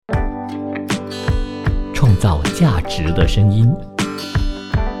造价值的声音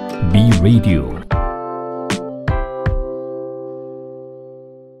B Radio。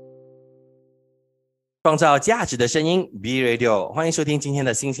 创造价值的声音 B Radio， 欢迎收听今天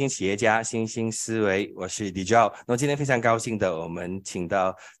的新兴企业家新兴思维，我是 Kejap。 那么今天非常高兴的，我们请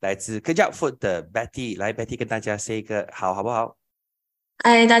到来自 Kejap 的 Betty， 来 Betty 跟大家 say 一个好不好？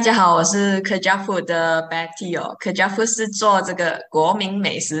嗨，大家好，我是Kejap的 Betty 哦。Kejap是做这个国民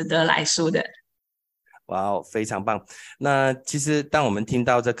美食得来速的。哇哦，非常棒。那其实当我们听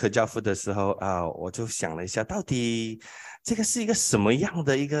到这Kejap的时候我就想了一下，到底这个是一个什么样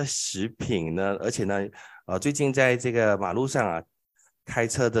的一个食品呢？而且呢，最近在这个马路上开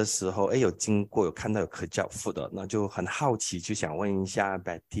车的时候，有经过有看到有Kejap的，那就很好奇，就想问一下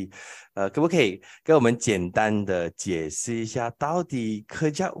Betty，可不可以给我们简单的解释一下，到底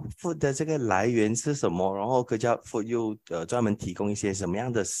Kejap的这个来源是什么？然后Kejap又专门提供一些什么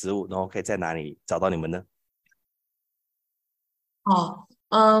样的食物？然后可以在哪里找到你们呢？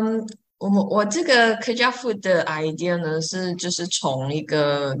我这个Kejap的 idea 呢就是从一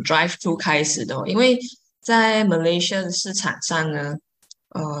个 drive-thru 开始的因为在 Malaysia 的市场上呢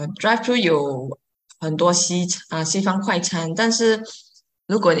，drive-thru 有很多西方快餐，但是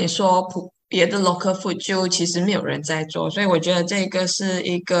如果你说别的 local food 就其实没有人在做，所以我觉得这个是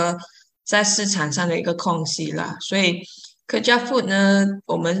一个在市场上的一个空隙啦。所以Kejap呢，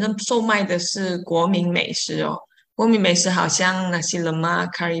我们售卖的是国民美食哦。国民美食好像nasi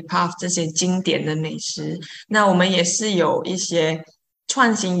lemak、curry puff 这些经典的美食，那我们也是有一些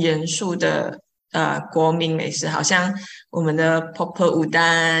创新元素的国民美食，好像我们的 popper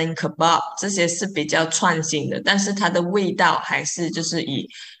udang、kebab 这些是比较创新的，但是它的味道还是就是以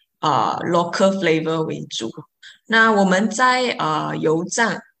local flavor 为主。那我们在油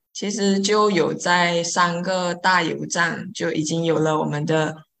站其实就有在3个大油站就已经有了我们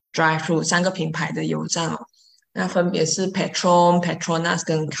的 drive-thru 3个品牌的油站哦。那分别是 Petron、Petronas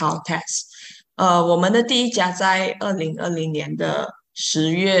跟 Caltex。我们的第一家在2020年的10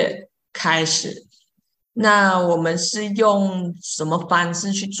月开始。那我们是用什么方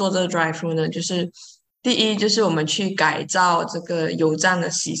式去做这个 drive-thru 呢？就是第一，就是我们去改造这个油站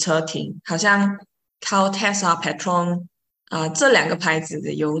的洗车亭，好像 Caltex Petron 这2个牌子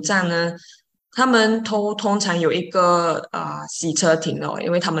的油站呢，他们通常有一个洗车亭哦，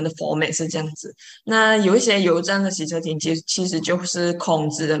因为他们的 format 是这样子。那有一些油站的洗车亭其实就是空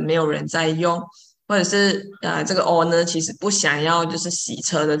置的，没有人在用，或者是这个 owner 其实不想要就是洗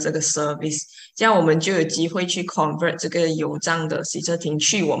车的这个 service， 这样我们就有机会去 convert 这个油站的洗车亭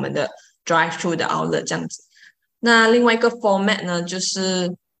去我们的 drive-thru 的 outlet 这样子。那另外一个 format 呢，就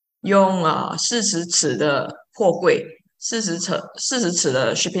是用40尺的货柜。40尺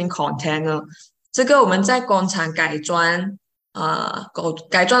的 shipping container， 这个我们在工厂改装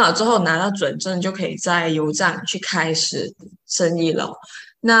改装了之后拿到准证，就可以在油站去开始生意了。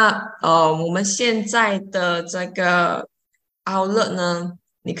那我们现在的这个 outlet 呢，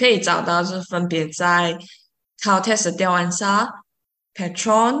你可以找到是分别在 Caltex 的吊湾沙、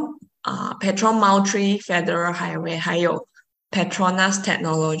Petron Moultrie Federal Highway， 还有 Petronas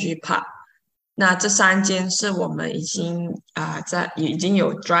Technology Park。那这3间是我们已经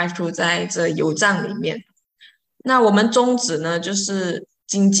有 drive-thru 在这油站里面。那我们宗旨呢，就是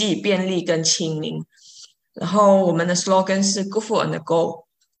经济、便利跟亲民。然后我们的 slogan 是 Good Food on the Go，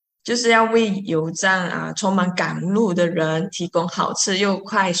 就是要为油站充满赶路的人提供好吃又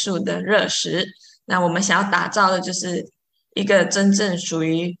快速的热食。那我们想要打造的就是一个真正属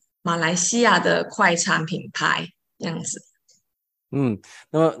于马来西亚的快餐品牌这样子。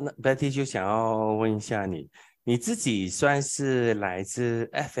那么 Betty 就想要问一下你自己算是来自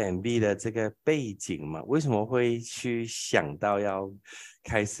F&B 的这个背景吗？为什么会去想到要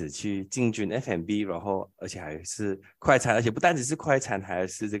开始去进军 F&B， 然后而且还是快餐，而且不单只是快餐，还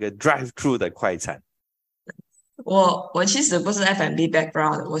是这个 drive-thru 的快餐？我其实不是 F&B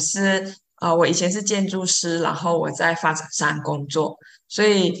background， 我以前是建筑师，然后我在发展商工作，所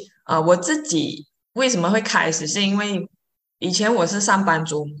以我自己为什么会开始，是因为以前我是上班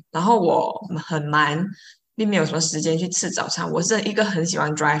族，然后我很忙，并没有什么时间去吃早餐。我是一个很喜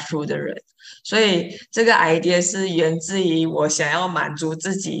欢 drive-thru 的人，所以这个 idea 是源自于我想要满足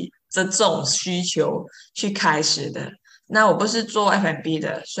自己这种需求去开始的。那我不是做 F&B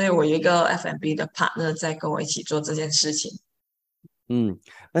的，所以我有一个 F&B 的 partner 在跟我一起做这件事情。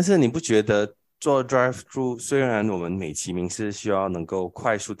但是你不觉得做 drive-thru 虽然我们美其名是需要能够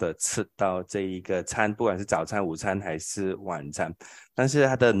快速的吃到这一个餐，不管是早餐、午餐还是晚餐，但是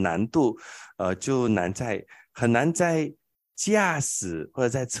它的难度就很难在驾驶或者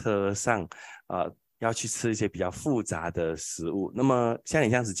在车上要去吃一些比较复杂的食物。那么像你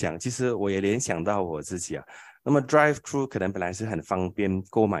这样子讲，其实我也联想到我自己啊。那么 drive through 可能本来是很方便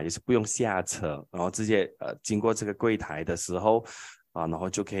购买，就是不用下车，然后直接经过这个柜台的时候然后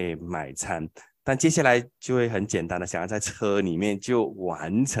就可以买餐。但接下来就会很简单的想要在车里面就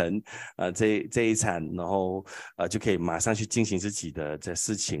完成这一餐，然后就可以马上去进行自己的这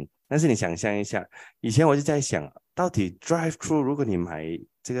事情。但是你想象一下，以前我就在想，到底 drive through 如果你买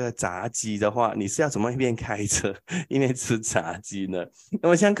这个炸鸡的话，你是要怎么一边开车一边吃炸鸡呢？那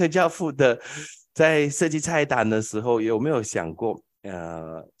么像Kejap的在设计菜单的时候，有没有想过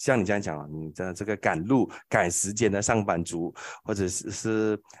像你这样讲，你的这个赶路赶时间的上班族，或者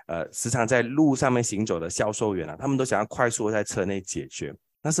是时常在路上面行走的销售员啊，他们都想要快速在车内解决，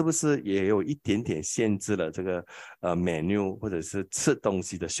那是不是也有一点点限制了这个menu 或者是吃东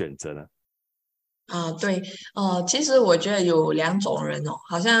西的选择呢？对，其实我觉得有两种人哦，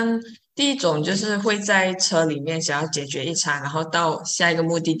好像第一种就是会在车里面想要解决一餐，然后到下一个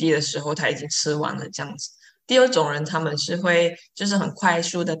目的地的时候他已经吃完了这样子。第二种人他们是会就是很快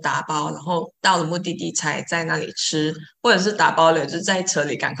速的打包，然后到了目的地才在那里吃，或者是打包了就在车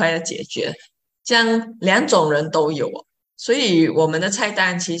里赶快的解决，这样两种人都有哦。所以我们的菜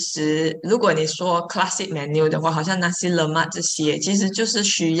单其实，如果你说 classic menu 的话，好像nasi lemak 这些，其实就是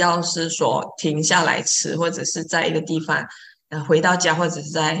需要是说停下来吃，或者是在一个地方，回到家或者是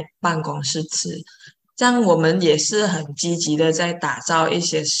在办公室吃。这样我们也是很积极的在打造一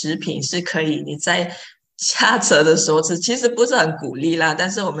些食品，是可以你在下车的时候吃。其实不是很鼓励啦，但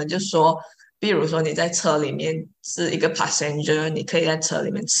是我们就说，比如说你在车里面是一个 passenger，你可以在车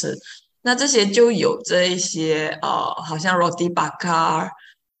里面吃。那这些就有这一些好像 roti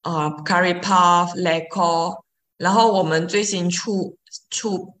bakar、curry puff、leko，然后我们最新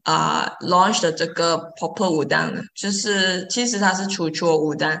launch 的这个 popper udang，就是其实它是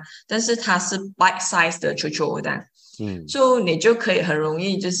chucho udang，但是它是 bite size 的chucho udang，就你就可以很容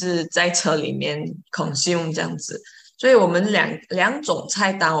易就是在车里面 consume 这样子。所以我们两种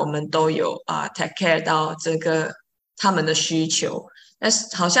菜单我们都有take care 到这个他们的需求。但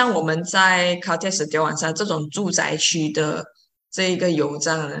是好像我们在卡铁斯丢完山这种住宅区的这一个油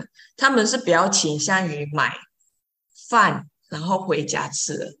站呢，他们是比较倾向于买饭然后回家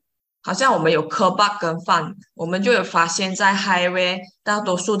吃的。好像我们有 kebab 跟饭，我们就有发现，在 highway 大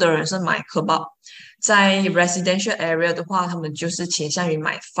多数的人是买 kebab，在 residential area 的话，他们就是倾向于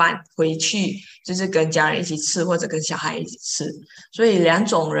买饭回去，就是跟家人一起吃或者跟小孩一起吃。所以两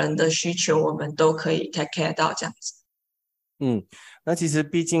种人的需求我们都可以 take care 到这样子。那其实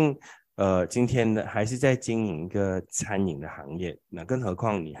毕竟今天呢还是在经营一个餐饮的行业，那更何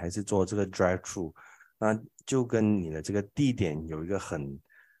况你还是做这个 drive through， 那就跟你的这个地点有一个很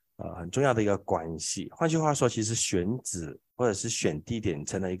重要的一个关系。换句话说，其实选址或者是选地点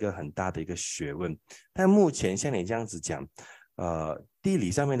成了一个很大的一个学问。但目前像你这样子讲地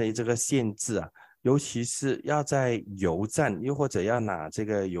理上面的这个限制啊，尤其是要在油站，又或者要拿这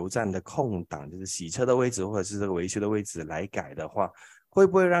个油站的空档，就是洗车的位置或者是这个维修的位置来改的话，会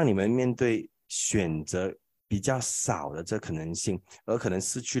不会让你们面对选择比较少的这可能性，而可能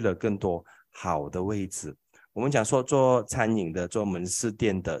失去了更多好的位置？我们讲说做餐饮的，做门市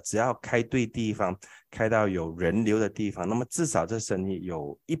店的，只要开对地方，开到有人流的地方，那么至少这生意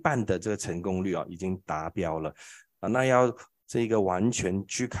有一半的这个成功率已经达标了那要这个完全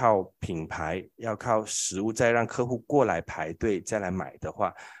去靠品牌，要靠食物，再让客户过来排队再来买的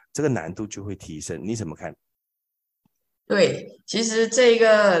话，这个难度就会提升。你怎么看？对，其实这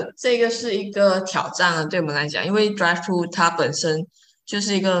个是一个挑战啊，对我们来讲，因为 drive through 它本身就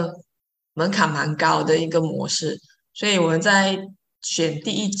是一个门槛蛮高的一个模式，所以我们在选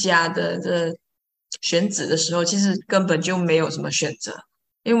第一家的这选址的时候，其实根本就没有什么选择，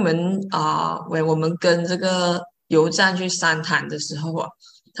因为我们跟这个油站去商谈的时候啊，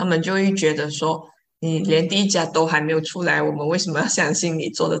他们就会觉得说，你连第一家都还没有出来，我们为什么要相信你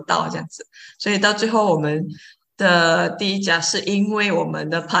做得到这样子？所以到最后我们的第一家是因为我们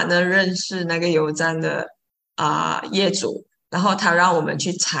的 partner 认识那个油站的业主，然后他让我们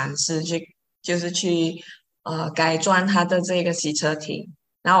去尝试就是去改装他的这个洗车亭，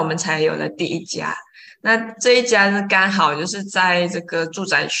然后我们才有了第一家。那这一家是刚好就是在这个住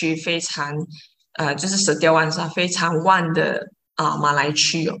宅区非常就是石雕湾上非常旺的马来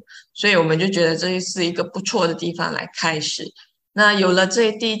区哦，所以我们就觉得这是一个不错的地方来开始。那有了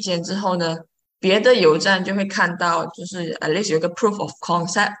这第一间之后呢，别的油站就会看到，就是 at least 有个 proof of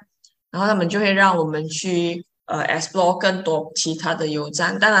concept，然后他们就会让我们去explore 更多其他的油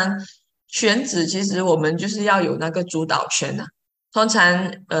站。当然，选址其实我们就是要有那个主导权啊。通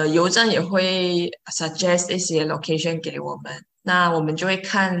常油站也会 suggest 一些 location 给我们，那我们就会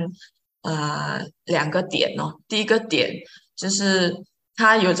看两个点哦。第一个点就是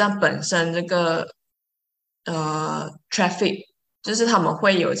它油站本身这个traffic，就是他们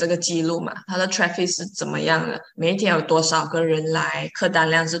会有这个记录嘛，它的 traffic 是怎么样的，每一天有多少个人来，客单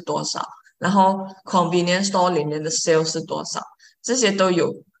量是多少，然后 convenience store 里面的 sale 是多少，这些都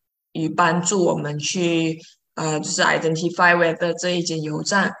有帮助我们去就是 identify whether 这一间油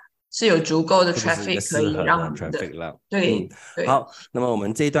站是有足够的 是不是一个 traffic 可以适合的 让我们的 traffic 了？对对。好，那么我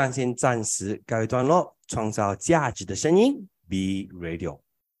们这一段先暂时告一段落。创造价值的声音 ，Be Radio。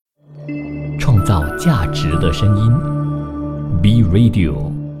创造价值的声音 ，Be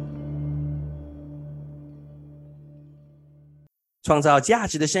Radio。创造价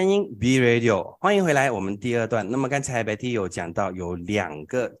值的声音 ，Be Radio， 欢迎回来。我们第二段，那么刚才 Betty 有讲到有2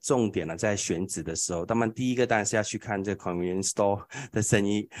个重点呢，在选址的时候，当然第一个当然是要去看这 convenience store 的生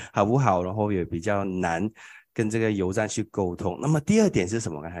意好不好，然后也比较难跟这个油站去沟通。那么第二点是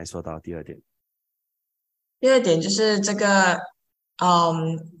什么？刚才说到第二点，第二点就是这个，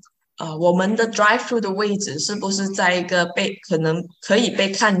我们的 drive through 的位置是不是在一个可能可以被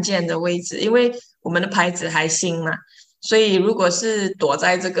看见的位置？因为我们的牌子还新嘛。所以如果是躲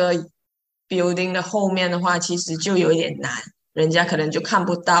在这个 building 的后面的话，其实就有点难，人家可能就看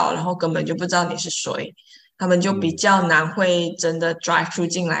不到，然后根本就不知道你是谁，他们就比较难会真的 drive through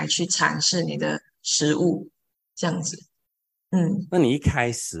进来去尝试你的食物，这样子。那你一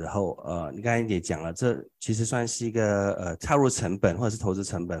开始后，你刚才也讲了，这其实算是一个插入成本或者是投资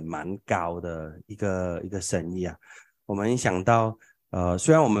成本蛮高的一个生意啊。我们想到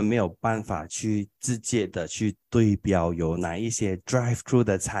虽然我们没有办法去直接的去对标有哪一些 drive-thru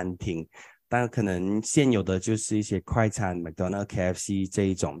的餐厅，但可能现有的就是一些快餐 McDonald、KFC 这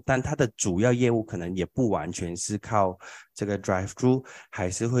一种，但它的主要业务可能也不完全是靠这个 drive-thru， 还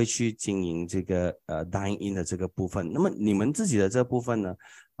是会去经营这个dine-in 的这个部分。那么你们自己的这部分呢，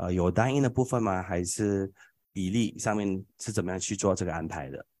有 dine-in 的部分吗？还是比例上面是怎么样去做这个安排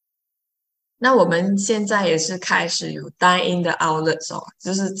的？那我们现在也是开始有 dine-in 的 outlets 哦，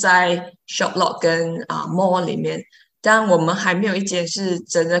就是在 shop lot 跟mall 里面，但我们还没有一间是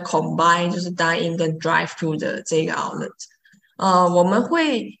真的 combine， 就是 dine-in 跟 drive-thru 的这个 outlet。我们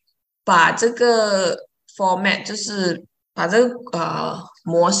会把这个 format， 就是把这个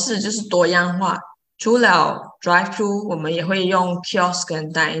模式就是多样化，除了 drive-thru， 我们也会用 kiosk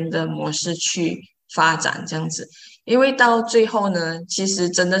跟 dine-in 的模式去发展这样子。因为到最后呢，其实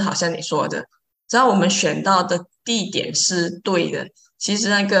真的好像你说的，只要我们选到的地点是对的，其实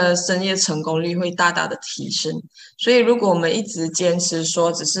那个生意成功率会大大的提升。所以如果我们一直坚持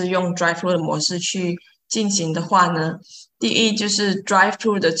说只是用 drive-thru 的模式去进行的话呢，第一就是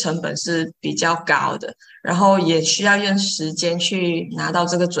drive-thru 的成本是比较高的，然后也需要用时间去拿到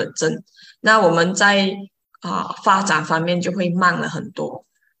这个准证。那我们在发展方面就会慢了很多。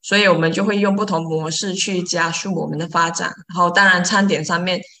所以我们就会用不同模式去加速我们的发展，然后当然餐点上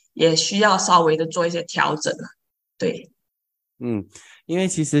面也需要稍微的做一些调整了。对，因为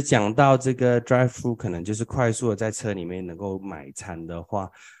其实讲到这个 drive-thru 可能就是快速的在车里面能够买餐的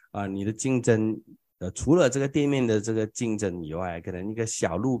话，你的竞争除了这个店面的这个竞争以外，可能一个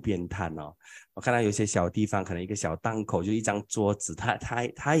小路边摊哦，我看到有些小地方可能一个小档口就一张桌子，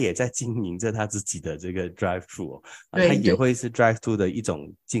他也在经营着他自己的这个 drive-thru 哦，他也会是 drive-thru 的一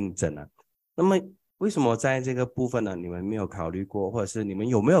种竞争啊。那么为什么在这个部分呢，你们没有考虑过，或者是你们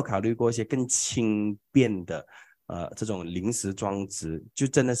有没有考虑过一些更轻便的这种临时装置，就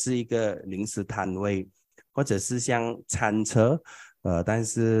真的是一个临时摊位，或者是像餐车但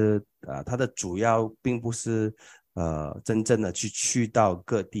是它的主要并不是真正的去到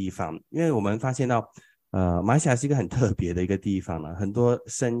各地方，因为我们发现到马来西亚是一个很特别的一个地方了，很多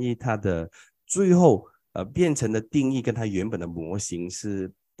生意它的最后变成的定义跟它原本的模型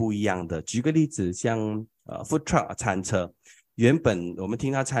是不一样的。举个例子，像food truck 餐车，原本我们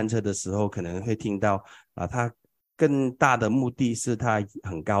听到餐车的时候可能会听到它更大的目的是它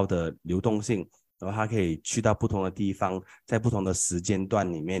很高的流动性，然后它可以去到不同的地方，在不同的时间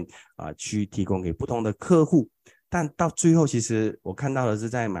段里面去提供给不同的客户。但到最后其实我看到的是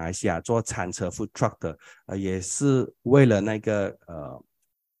在马来西亚做餐车 food truck 的也是为了那个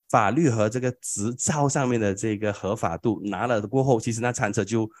法律和这个执照上面的这个合法度拿了过后，其实那餐车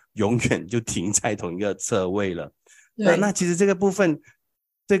就永远就停在同一个车位了。那其实这个部分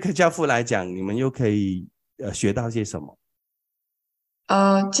对客家父来讲，你们又可以学到些什么？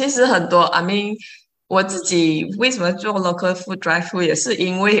其实很多 I mean 我自己为什么做 local food drive-thru 也是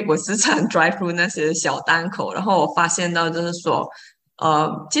因为我时常 drive-thru 那些小档口，然后我发现到就是说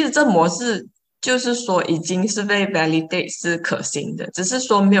其实这模式就是说已经是被 validate 是可行的，只是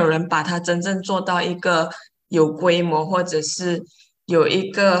说没有人把它真正做到一个有规模或者是有一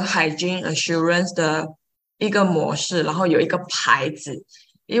个 hygiene assurance 的一个模式，然后有一个牌子，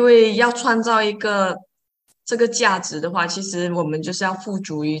因为要创造一个这个价值的话，其实我们就是要付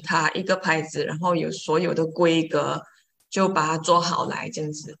诸于它一个牌子，然后有所有的规格，就把它做好来这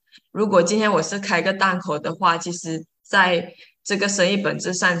样子。如果今天我是开个档口的话，其实在这个生意本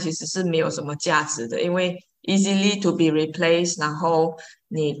质上其实是没有什么价值的，因为 easily to be replaced，然后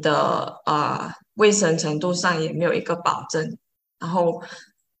你的卫生程度上也没有一个保证，然后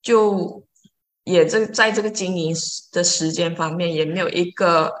就也在这个经营的时间方面也没有一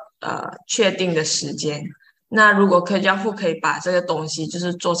个确定的时间。那如果科教户可以把这个东西就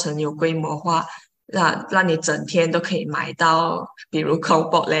是做成有规模化，让你整天都可以买到，比如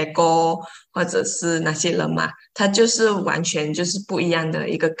Kejap Lego 或者是那些人嘛，它就是完全就是不一样的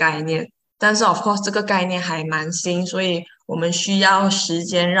一个概念。但是 of course 这个概念还蛮新，所以我们需要时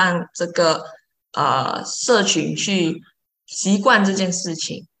间让这个社群去习惯这件事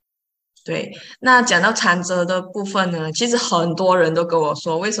情。对，那讲到餐车的部分呢，其实很多人都跟我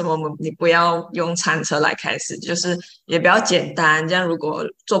说，为什么你不要用餐车来开始，就是也比较简单，这样如果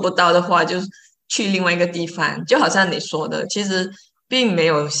做不到的话，就去另外一个地方，就好像你说的，其实并没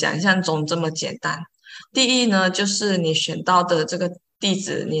有想象中这么简单。第一呢，就是你选到的这个地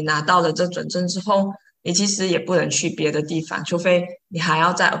址，你拿到了这准证之后，你其实也不能去别的地方，除非你还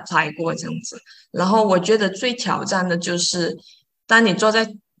要再 apply 过这样子。然后我觉得最挑战的就是，当你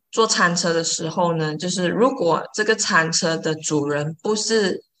坐餐车的时候呢，就是如果这个餐车的主人不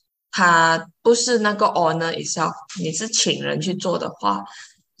是那个 owner itself，你是请人去做的话，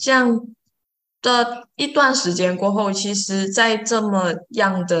这样的一段时间过后，其实在这么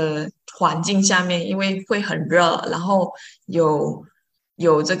样的环境下面，因为会很热，然后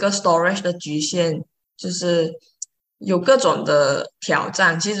有这个 storage 的局限，就是有各种的挑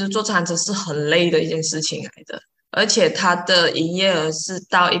战。其实做餐车是很累的一件事情来的。而且它的营业额是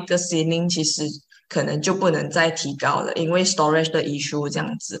到一个 ceiling，其实可能就不能再提高了，因为 storage 的 issue 这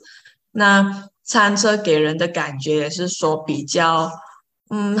样子。那餐车给人的感觉也是说比较，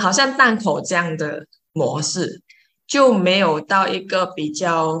好像档口这样的模式，就没有到一个比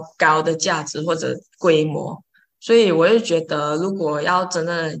较高的价值或者规模。所以我就觉得，如果要真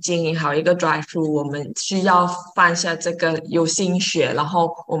的经营好一个 drive through，我们需要放下这个有心血，然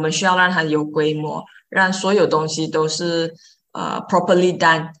后我们需要让它有规模。让所有东西都是properly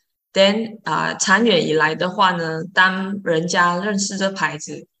done。Then 长远以来的话呢，当人家认识这牌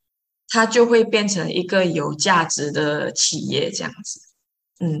子，它就会变成一个有价值的企业这样子。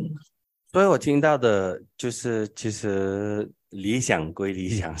所以我听到的就是，其实理想归理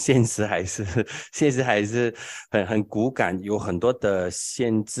想，现实还是很骨感，有很多的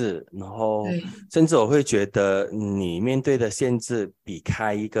限制，然后甚至我会觉得你面对的限制比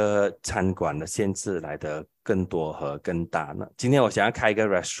开一个餐馆的限制来的更多和更大。那今天我想要开一个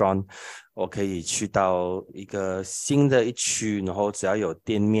restaurant， 我可以去到一个新的一区，然后只要有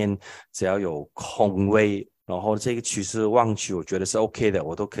店面，只要有空位，然后这个区是旺区，我觉得是 OK 的，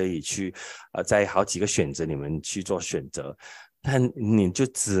我都可以去在好几个选择里面去做选择。但你就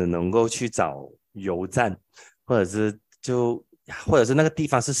只能够去找油站，或者是那个地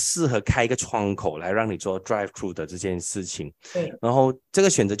方是适合开一个窗口来让你做 drive through 的这件事情。对，然后这个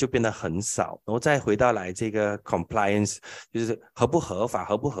选择就变得很少，然后再回到来这个 compliance， 就是合不合法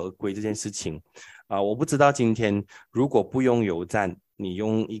合不合规这件事情我不知道今天如果不用油站，你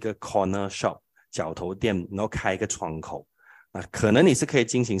用一个 corner shop 角头店，然后开一个窗口可能你是可以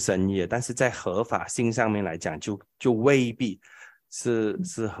进行生意的，但是在合法性上面来讲就未必是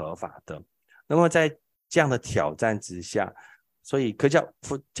合法的。那么在这样的挑战之下，所以Kejap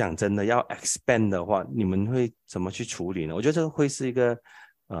讲真的要 expand 的话，你们会怎么去处理呢？我觉得这个会是一个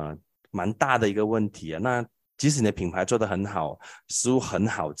蛮大的一个问题那即使你的品牌做得很好，食物很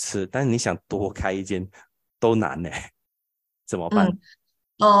好吃，但是你想多开一间都难怎么办？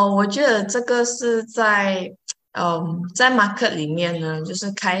我觉得这个是在 market 里面呢，就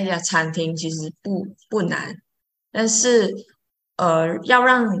是开一家餐厅其实不难，但是要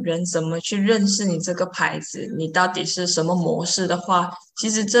让人怎么去认识你这个牌子，你到底是什么模式的话，其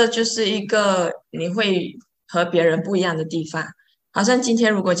实这就是一个你会和别人不一样的地方。好像今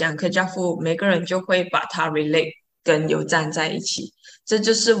天如果讲Kejap，每个人就会把它 relate 跟油站在一起，这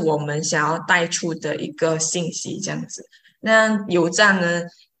就是我们想要带出的一个信息，这样子。那油站呢，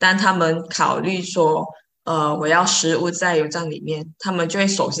当他们考虑说，我要食物在油站里面，他们就会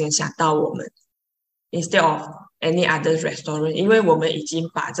首先想到我们 instead of any other restaurant，因为我们已经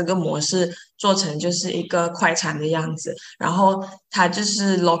把这个模式做成就是一个快餐的样子，然后它就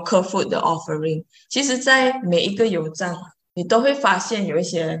是 local food 的 offering。其实，在每一个油站，你都会发现有一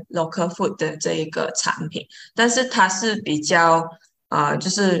些 local food 的这一个产品，但是它是比较就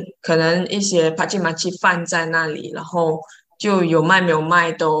是可能一些帕奇马奇放在那里，然后就有卖没有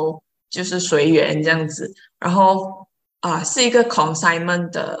卖都就是随缘这样子，然后是一个 consignment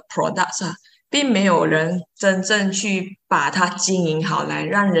的 products 啊，并没有人真正去把它经营好来，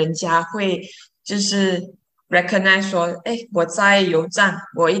让人家会就是 recognize 说，哎，我在油站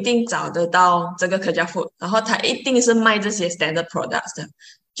我一定找得到这个客家 food，然后他一定是卖这些 standard products 的，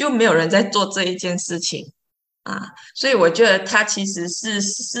就没有人在做这一件事情。所以我觉得它其实是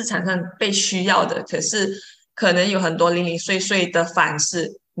市场上被需要的，可是可能有很多零零碎碎的反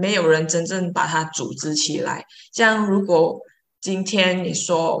式，没有人真正把它组织起来。这样，如果今天你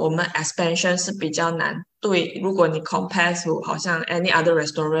说我们 expansion 是比较难，对，如果你 compare to 好像 any other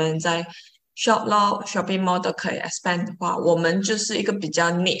restaurant 在 shop law shopping mall 都可以 expand 的话，我们就是一个比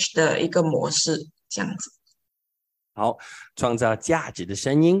较 niche 的一个模式，这样子。好，创造价值的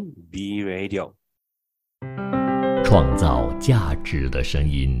声音 ，B Radio。创造价值的声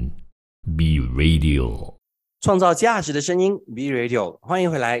音 B Radio， 创造价值的声音 B Radio， 欢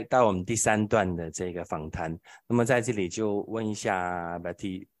迎回来到我们第3段的这个访谈。那么在这里就问一下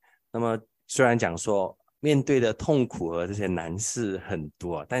Betty， 那么虽然讲说面对的痛苦和这些难事很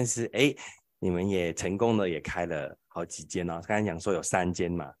多，但是你们也成功的也开了好几间哦，刚才讲说有3间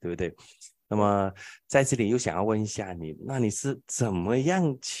嘛，对不对？那么在这里又想要问一下你，那你是怎么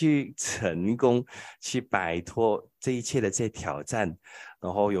样去成功去摆脱这一切的这些挑战，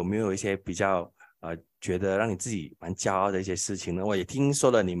然后有没有一些比较觉得让你自己蛮骄傲的一些事情呢？我也听说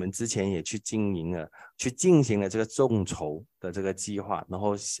了你们之前也去进行了这个众筹的这个计划，然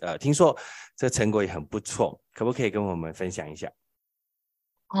后听说这个成果也很不错，可不可以跟我们分享一下？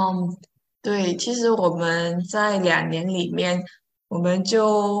对，其实我们在2年里面，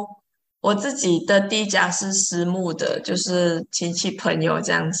我自己的第一家是私募的，就是亲戚朋友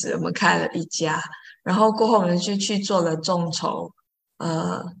这样子，我们开了一家，然后过后我们就去做了众筹，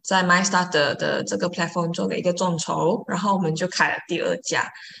在 MyStart 的这个 platform 做了一个众筹，然后我们就开了第2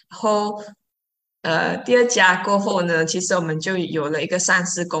家，然后第2家过后呢，其实我们就有了一个上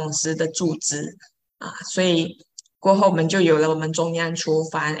市公司的注资所以过后我们就有了我们中央厨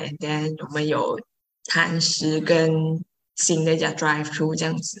房 ，and then 我们有堂食跟新的一家 drive thru 这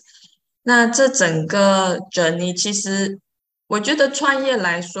样子。那这整个 journey 其实我觉得创业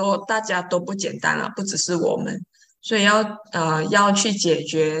来说，大家都不简单了，不只是我们，所以要去解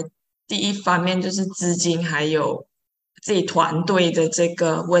决第一方面就是资金，还有自己团队的这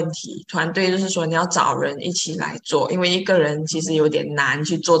个问题。团队就是说你要找人一起来做，因为一个人其实有点难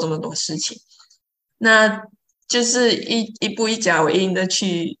去做这么多事情。那就是一步一脚印的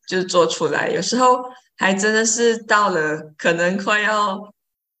去就做出来，有时候还真的是到了可能快要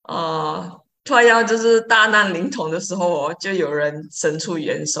就是大难临头的时候就有人伸出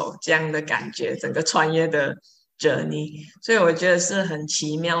援手，这样的感觉，整个创业的 journey， 所以我觉得是很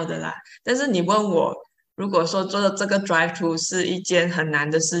奇妙的啦。但是你问我，如果说做这个 drive thru 是一件很难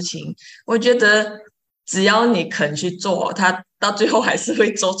的事情，我觉得只要你肯去做，它到最后还是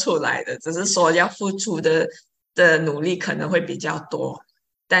会做出来的，只是说要付出的努力可能会比较多。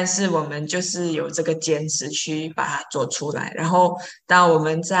但是我们就是有这个坚持去把它做出来，然后当我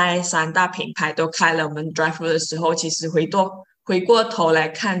们在3大品牌都开了我们 drive thru 的时候，其实回过头来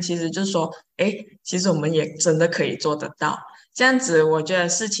看，其实就是说，其实我们也真的可以做得到。这样子，我觉得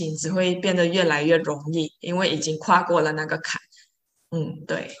事情只会变得越来越容易，因为已经跨过了那个坎。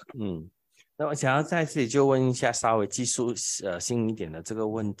对。那我想要在这里就问一下稍微技术性一点的这个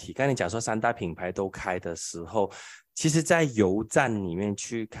问题。刚才你讲说3大品牌都开的时候，其实在油站里面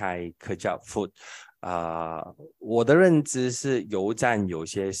去开Kejap Food，我的认知是油站有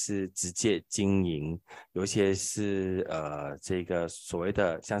些是直接经营，有些是这个所谓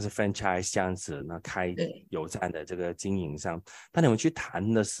的像是 franchise 这样子，那开油站的这个经营上。当你们去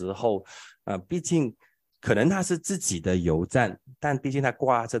谈的时候，毕竟可能它是自己的油站，但毕竟它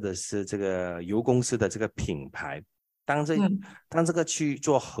挂着的是这个油公司的这个品牌。当这个去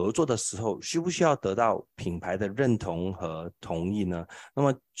做合作的时候，需不需要得到品牌的认同和同意呢？那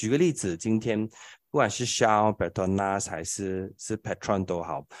么举个例子，今天不管是 Shell、Petronas 还是 Petron 都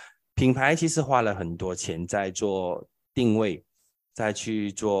好，品牌其实花了很多钱在做定位，再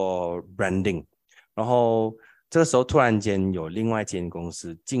去做 branding， 然后这个时候突然间有另外一间公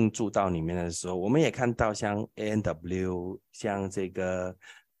司进驻到里面的时候，我们也看到像 A&W 像这个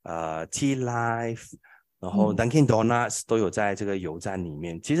T Life， 然后 Dunkin Donuts 都有在这个油站里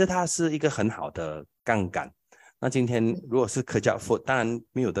面，其实它是一个很好的杠杆。那今天如果是Kejap Food，当然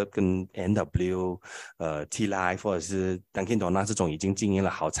没有的跟 A&W、T Life 或者是 Dunkin Donuts 这种已经经营了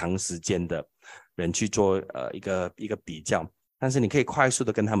好长时间的人去做一个比较，但是你可以快速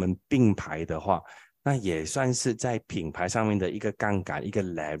的跟他们并排的话，那也算是在品牌上面的一个杠杆，一个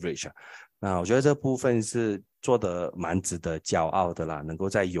leverage 啊。那我觉得这部分是做得蛮值得骄傲的啦，能够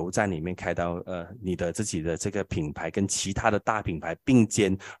在油站里面开到你的自己的这个品牌跟其他的大品牌并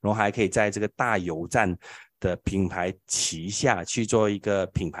肩，然后还可以在这个大油站的品牌旗下去做一个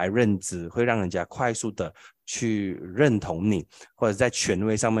品牌认知，会让人家快速的去认同你，或者在权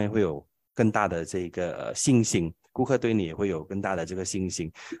威上面会有更大的这个信心，顾客对你也会有更大的这个信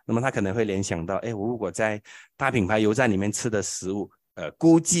心。那么他可能会联想到，哎，我如果在大品牌油站里面吃的食物，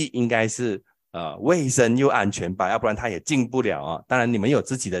估计应该是卫生又安全吧，要不然他也进不了啊。当然你们有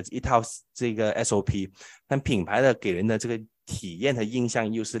自己的一套这个 SOP， 但品牌的给人的这个体验和印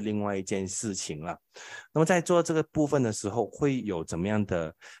象又是另外一件事情了。那么在做这个部分的时候，会有怎么样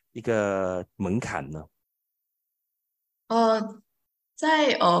的一个门槛呢？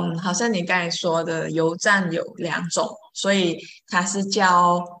好像你刚才说的，油站有两种，所以它是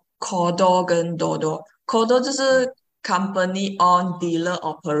叫 Kodo 跟 Dodo。Kodo 就是 Company on Dealer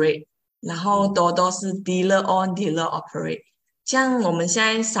Operate，然后 Dodo 是 Dealer on Dealer Operate。像我们现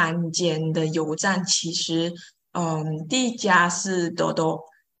在3间的油站，其实第一家是 Dodo，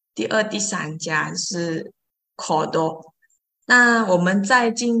第二、第三家是 Kodo。那我们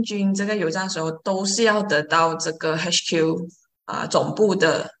在进军这个油站的时候，都是要得到这个 HQ 总部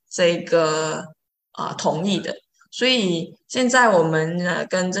的这个同意的。所以现在我们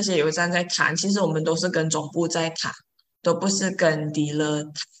跟这些油站在谈，其实我们都是跟总部在谈，都不是跟 dealer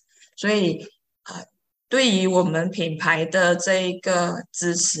谈。所以对于我们品牌的这一个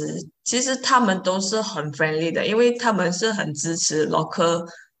支持，其实他们都是很 friendly 的，因为他们是很支持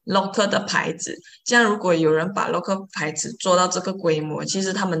local 的牌子。像如果有人把 local 牌子做到这个规模，其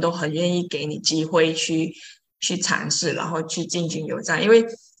实他们都很愿意给你机会去尝试，然后去进军油站。因为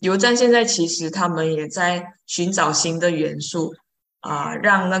油站现在其实他们也在寻找新的元素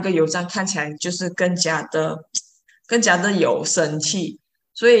让那个油站看起来就是更加的有生气。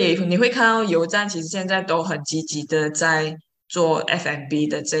所以你会看到油站其实现在都很积极的在做 F&B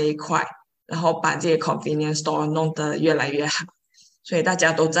的这一块，然后把这些 convenience store 弄得越来越好。所以大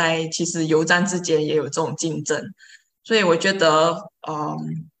家都在，其实油站之间也有这种竞争。所以我觉得，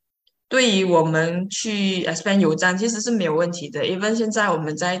对于我们去 expand 油站其实是没有问题的。even 现在我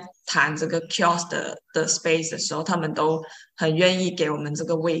们在谈这个 kiosk 的 space 的时候，他们都很愿意给我们这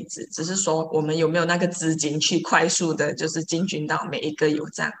个位置，只是说我们有没有那个资金去快速的，就是进军到每一个油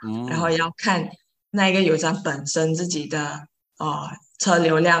站，然后要看那一个油站本身自己的车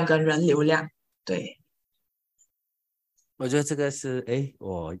流量跟人流量。对，我觉得这个是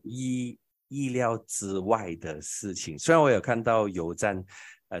我意料之外的事情。虽然我有看到油站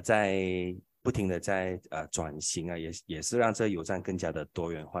在不停的在转型啊，也是让这个油站更加的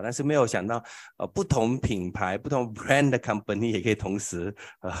多元化，但是没有想到不同品牌不同 brand 的 company 也可以同时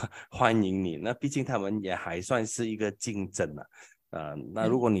欢迎你。那毕竟他们也还算是一个竞争那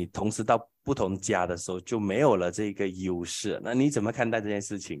如果你同时到不同家的时候就没有了这个优势，那你怎么看待这件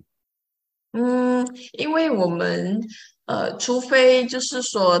事情？因为我们除非就是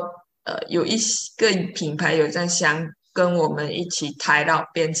说有一个品牌有在想跟我们一起 tie up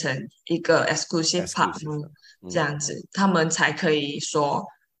变成一个 exclusive partner 这样子，他们才可以说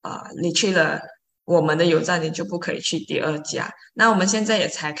你去了我们的油站，你就不可以去第二家。那我们现在也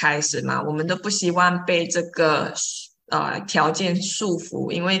才开始嘛，我们都不希望被这个条件束缚，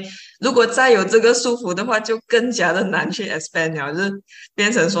因为如果再有这个束缚的话，就更加的难去 expand 了，就是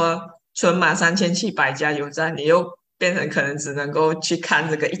变成说存码3700家油站，你又变成可能只能够去看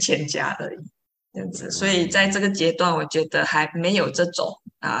这个1000家而已，这样子。所以在这个阶段，我觉得还没有这种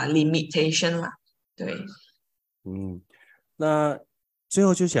limitation 啦。对，那最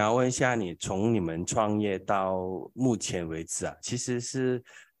后就想要问一下你，从你们创业到目前为止其实是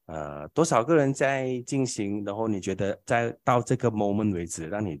多少个人在进行，然后你觉得到这个 moment 为止，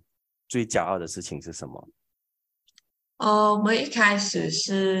让你最骄傲的事情是什么？我们一开始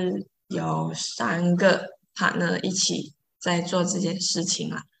是有3个 partner 一起在做这件事情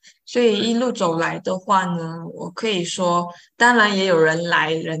啦，所以一路走来的话呢，我可以说，当然也有人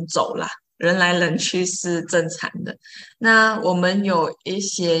来人走啦，人来人去是正常的。那我们有一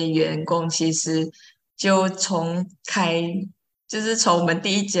些员工，其实就就是从我们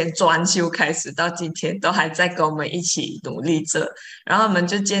第一间装修开始到今天，都还在跟我们一起努力着，然后我们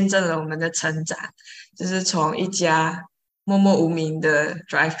就见证了我们的成长，就是从一家默默无名的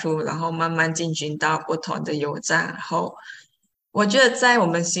drive thru， 然后慢慢进军到不同的油站。然后我觉得在我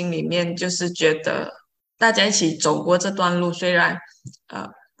们心里面，就是觉得大家一起走过这段路，虽然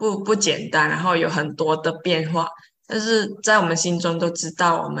不简单，然后有很多的变化，但是在我们心中都知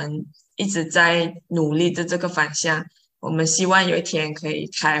道，我们一直在努力的这个方向，我们希望有一天可以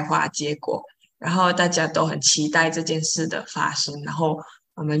开花结果，然后大家都很期待这件事的发生，然后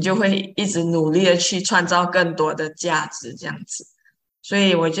我们就会一直努力的去创造更多的价值，这样子。所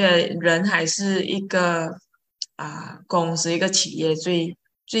以我觉得人还是一个公司一个企业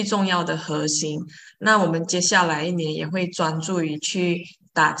最重要的核心。那我们接下来一年也会专注于去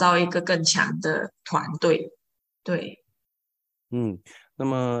打造一个更强的团队。对，那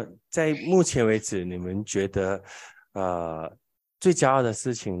么在目前为止，你们觉得最骄傲的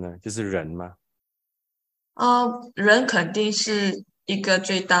事情呢，就是人吗？人肯定是一个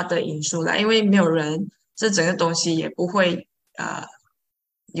最大的因素啦，因为没有人，这整个东西也不会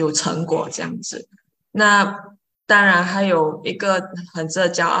有成果这样子。那当然还有一个很值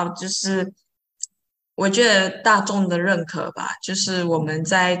得骄傲，就是我觉得大众的认可吧，就是我们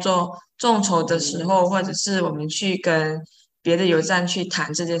在做众筹的时候，或者是我们去跟别的邮站去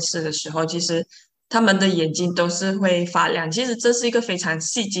谈这件事的时候，其实他们的眼睛都是会发亮。其实这是一个非常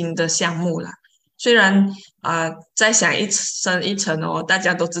戏精的项目啦。虽然再想一深一层哦，大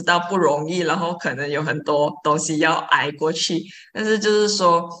家都知道不容易，然后可能有很多东西要挨过去，但是就是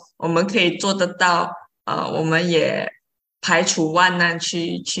说我们可以做得到，我们也排除万难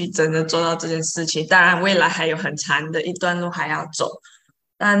去真的做到这件事情。当然，未来还有很长的一段路还要走，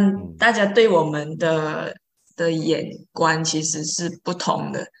但大家对我们的眼光其实是不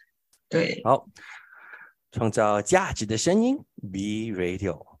同的。对，好，创造价值的声音 ，Be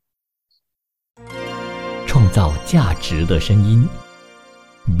Radio。创造价值的声音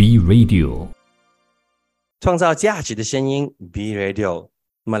 ，Be Radio。创造价值的声音 ，Be Radio。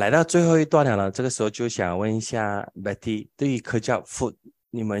那么来到最后一段了呢，这个时候就想问一下 Betty， 对于Kejap Food，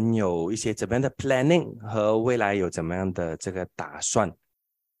 你们有一些怎么样的 planning 和未来有怎么样的这个打算？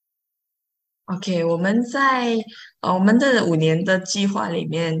 OK，我们在我们的5年的计划里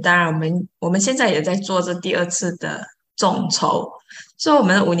面，当然我们现在也在做这第2次的众筹，所以我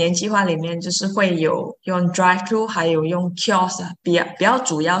们的5年计划里面就是会有用 drive thru 还有用 kiosk， 比较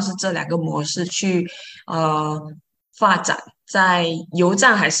主要是这2个模式去发展，在邮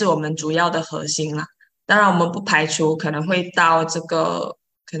站还是我们主要的核心啦。当然我们不排除可能会到这个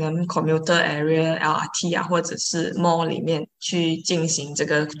可能 commuter area LRT 或者是 mall 里面去进行这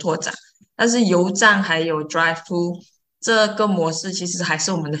个拓展。但是邮站还有 drive thru 这个模式其实还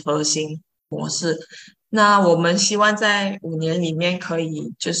是我们的核心模式。那我们希望在5年里面可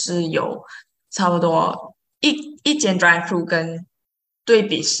以就是有差不多一间 drive thru 跟对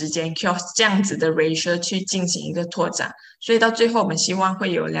比10间 kiosk 这样子的 ratio 去进行一个拓展，所以到最后我们希望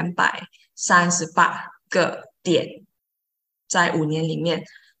会有238个点在5年里面，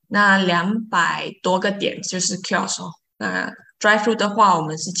那200多个点就是 kiosk 哦。那 drive thru 的话，我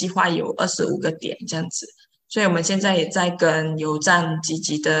们是计划有25个点这样子，所以我们现在也在跟邮站积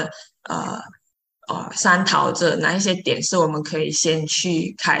极的商讨着哪一些点是我们可以先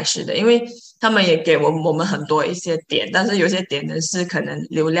去开始的，因为他们也给我们很多一些点，但是有些点呢是可能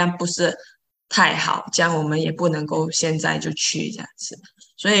流量不是太好，这样我们也不能够现在就去这样子，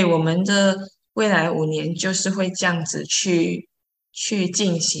所以我们的未来5年就是会这样子去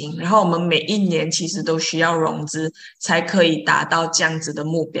进行，然后我们每一年其实都需要融资才可以达到这样子的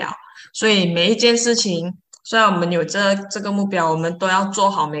目标，所以每一件事情虽然我们有这个目标，我们都要做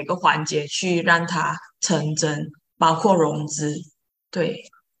好每个环节去让它成真，包括融资。对，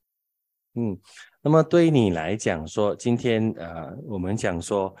那么对于你来讲说，今天我们讲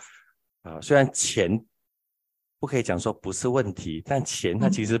说虽然钱不可以讲说不是问题，但钱它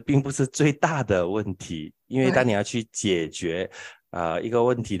其实并不是最大的问题，因为当你要去解决一个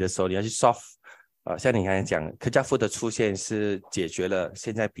问题的时候，你要去 solve。像你刚才讲Kejap Food 的出现是解决了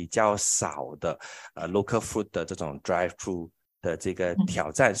现在比较少的local food 的这种 drive thru 的这个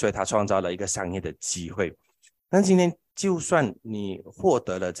挑战，所以它创造了一个商业的机会。但今天就算你获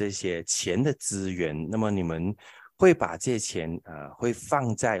得了这些钱的资源，那么你们会把这些钱会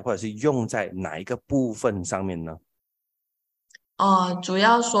放在或者是用在哪一个部分上面呢？主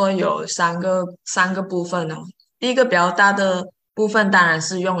要说有三个部分哦。第一个比较大的部分当然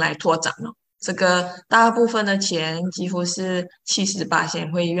是用来拓展了，这个大部分的钱几乎是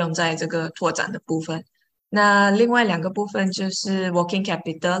70%会用在这个拓展的部分。那另外2个部分就是 working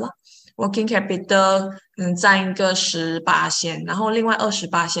capital 了 ，working capital 占一个10%，然后另外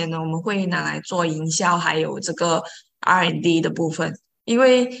20%呢，我们会拿来做营销，还有这个 R&D 的部分。因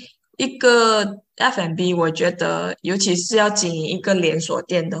为一个 F&B， 我觉得尤其是要经营一个连锁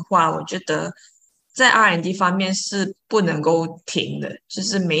店的话，我觉得在 R&D 方面是不能够停的，就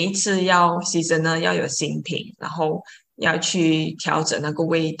是每一次要season呢要有新品，然后要去调整那个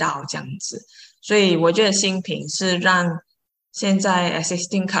味道这样子。所以我觉得新品是让现在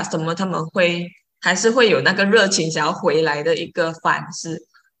existing customer 他们还是会有那个热情想要回来的一个方式。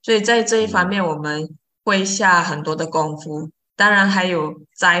所以在这一方面我们会下很多的功夫。当然还有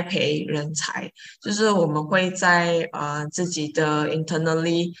栽培人才，就是我们会在自己的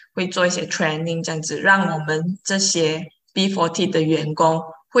internally 会做一些 training 这样子，让我们这些 B40 的员工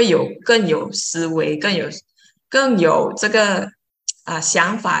会更有思维，更有这个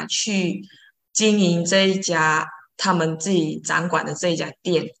想法去经营这一家他们自己掌管的这一家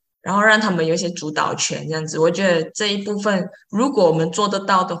店，然后让他们有一些主导权这样子。我觉得这一部分如果我们做得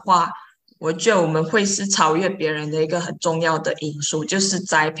到的话，我觉得我们会是超越别人的一个很重要的因素，就是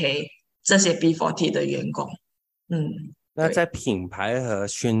栽培这些 B40 的员工。那在品牌和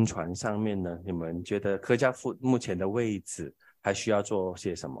宣传上面呢，你们觉得Kejap目前的位置还需要做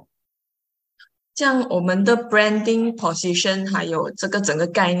些什么？像我们的 branding position 还有这个整个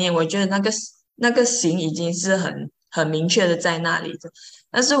概念，我觉得那个型已经是很明确的在那里的。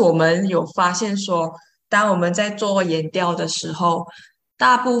但是我们有发现说，当我们在做研调的时候，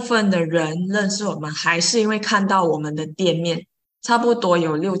大部分的人认识我们还是因为看到我们的店面，差不多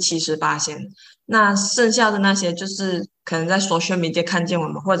有60-70%。那剩下的那些就是可能在 social media 看见我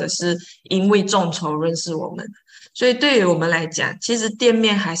们，或者是因为众筹认识我们。所以对于我们来讲，其实店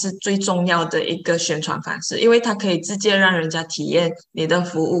面还是最重要的一个宣传方式，因为它可以直接让人家体验你的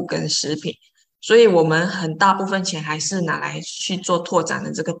服务跟食品。所以我们很大部分钱还是拿来去做拓展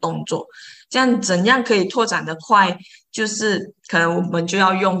的这个动作。这样怎样可以拓展的快？就是可能我们就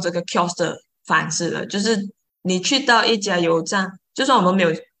要用这个 kiosk 的方式了，就是你去到一家油站，就算我们没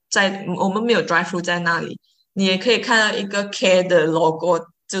有drive thru 在那里，你也可以看到一个 K 的 logo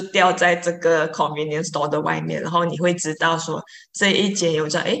就吊在这个 convenience store 的外面，然后你会知道说这一间油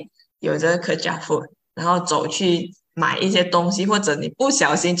站有这个 Kejap， 然后走去买一些东西，或者你不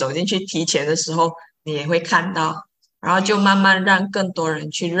小心走进去提钱的时候，你也会看到，然后就慢慢让更多人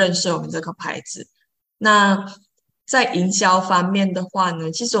去认识我们这个牌子。那在营销方面的话呢，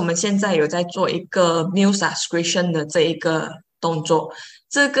其实我们现在有在做一个 meal subscription 的这一个动作。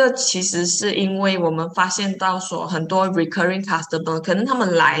这个其实是因为我们发现到说，很多 recurring customer 可能他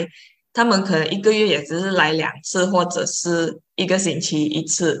们可能一个月也只是来2次，或者是1个星期1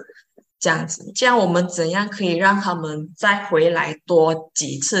次这样子。这样我们怎样可以让他们再回来多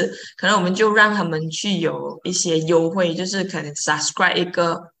几次？可能我们就让他们去有一些优惠，就是可能 subscribe 一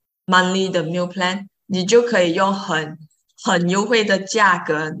个 monthly 的 meal plan， 你就可以用很优惠的价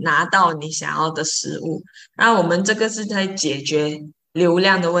格拿到你想要的食物。然后我们这个是在解决流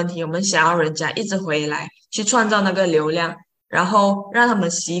量的问题，我们想要人家一直回来，去创造那个流量，然后让他们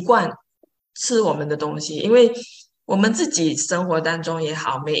习惯吃我们的东西。因为我们自己生活当中也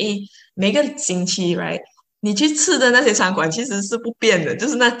好，每个星期 right， 你去吃的那些餐馆其实是不变的，就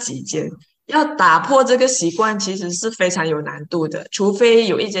是那几间。要打破这个习惯其实是非常有难度的，除非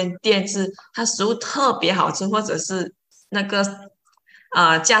有一间店是它食物特别好吃，或者是那个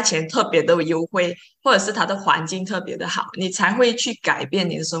价钱特别的优惠，或者是它的环境特别的好，你才会去改变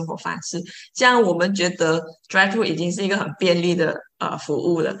你的生活方式。这样我们觉得 drive thru 已经是一个很便利的服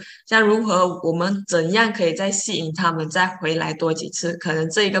务了。像如何我们怎样可以再吸引他们再回来多几次，可能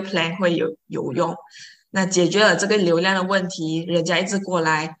这一个 plan 会有用。那解决了这个流量的问题，人家一直过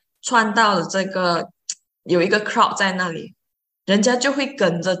来，创造了这个有一个 crowd 在那里，人家就会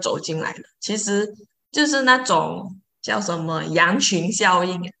跟着走进来了。其实就是那种叫什么羊群效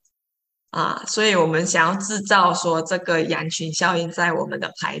应所以我们想要制造说这个羊群效应在我们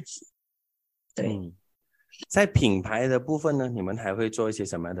的牌子。对，在品牌的部分呢，你们还会做一些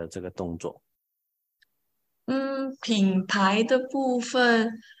什么样的这个动作？品牌的部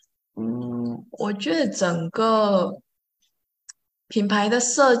分，我觉得整个品牌的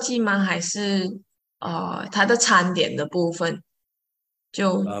设计吗？还是它的餐点的部分？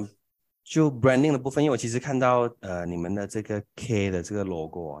就 branding 的部分，因为我其实看到你们的这个 K 的这个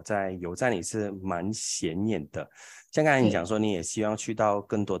logo 在油站里是蛮显眼的。像刚才你讲说，你也希望去到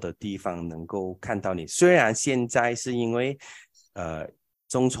更多的地方能够看到你。虽然现在是因为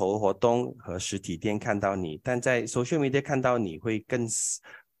众筹活动和实体店看到你，但在 social media 看到你会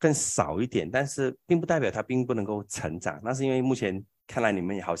更少一点，但是并不代表它并不能够成长。那是因为目前看来你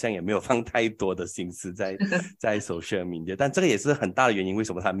们好像也没有放太多的心思在social media， 但这个也是很大的原因，为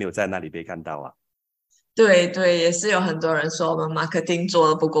什么它没有在那里被看到啊？对对，也是有很多人说我们 marketing 做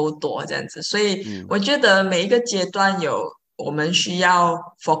的不够多这样子，所以我觉得每一个阶段有我们需要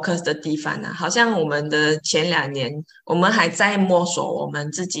focus 的地方好像我们的前2年，我们还在摸索我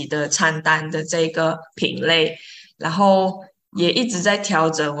们自己的餐单的这个品类，然后也一直在调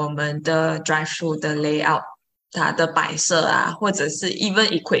整我们的 drive thru 的 layout， 它的摆设或者是 even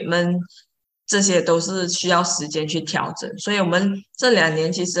equipment， 这些都是需要时间去调整。所以我们这2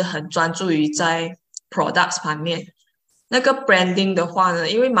年其实很专注于在 products 方面，那个 branding 的话呢，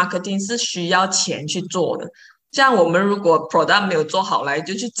因为 marketing 是需要钱去做的，像我们如果 product 没有做好来，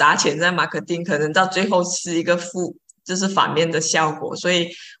就去砸钱在 marketing， 可能到最后是一个就是反面的效果。所以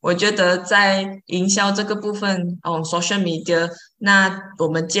我觉得在营销这个部分social media， 那我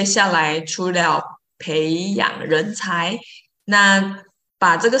们接下来除了培养人才，那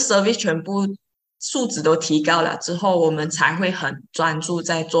把这个 service 全部素质都提高了之后，我们才会很专注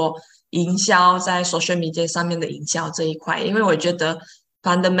在做营销，在 social media 上面的营销这一块。因为我觉得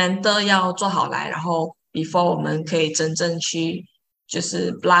fundamental 要做好来，然后 before 我们可以真正去就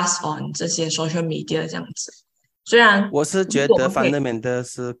是 blast on 这些 social media 这样子。虽然我是觉得 fundamental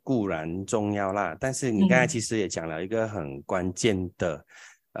是固然重要啦，但是你刚才其实也讲了一个很关键的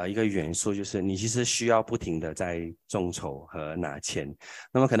一个元素，就是你其实需要不停的在众筹和拿钱。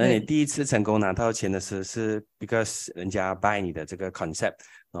那么可能你第一次成功拿到钱的时候是 because 人家 buy 你的这个 concept，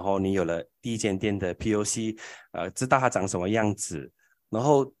 然后你有了第一间店的 POC， 知道它长什么样子，然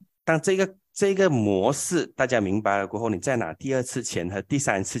后当这个模式大家明白了过后，你再拿第二次钱和第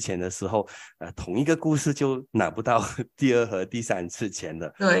三次钱的时候，同一个故事就拿不到第二和第三次钱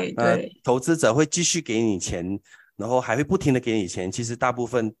了。对，投资者会继续给你钱，然后还会不停的给你钱，其实大部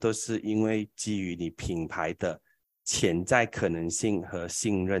分都是因为基于你品牌的潜在可能性和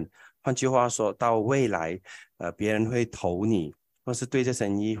信任。换句话说，到未来别人会投你，或是对这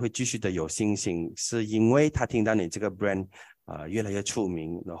生意会继续的有信心，是因为他听到你这个 brand越来越出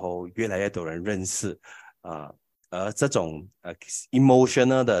名，然后越来越多人认识而这种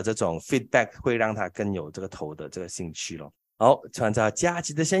emotional 的这种 feedback 会让他更有这个投的这个兴趣咯。好，创造价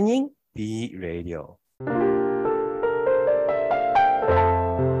值的声音 B Radio，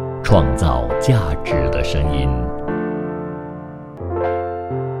 创造价值的声音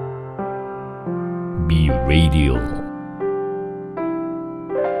B Radio。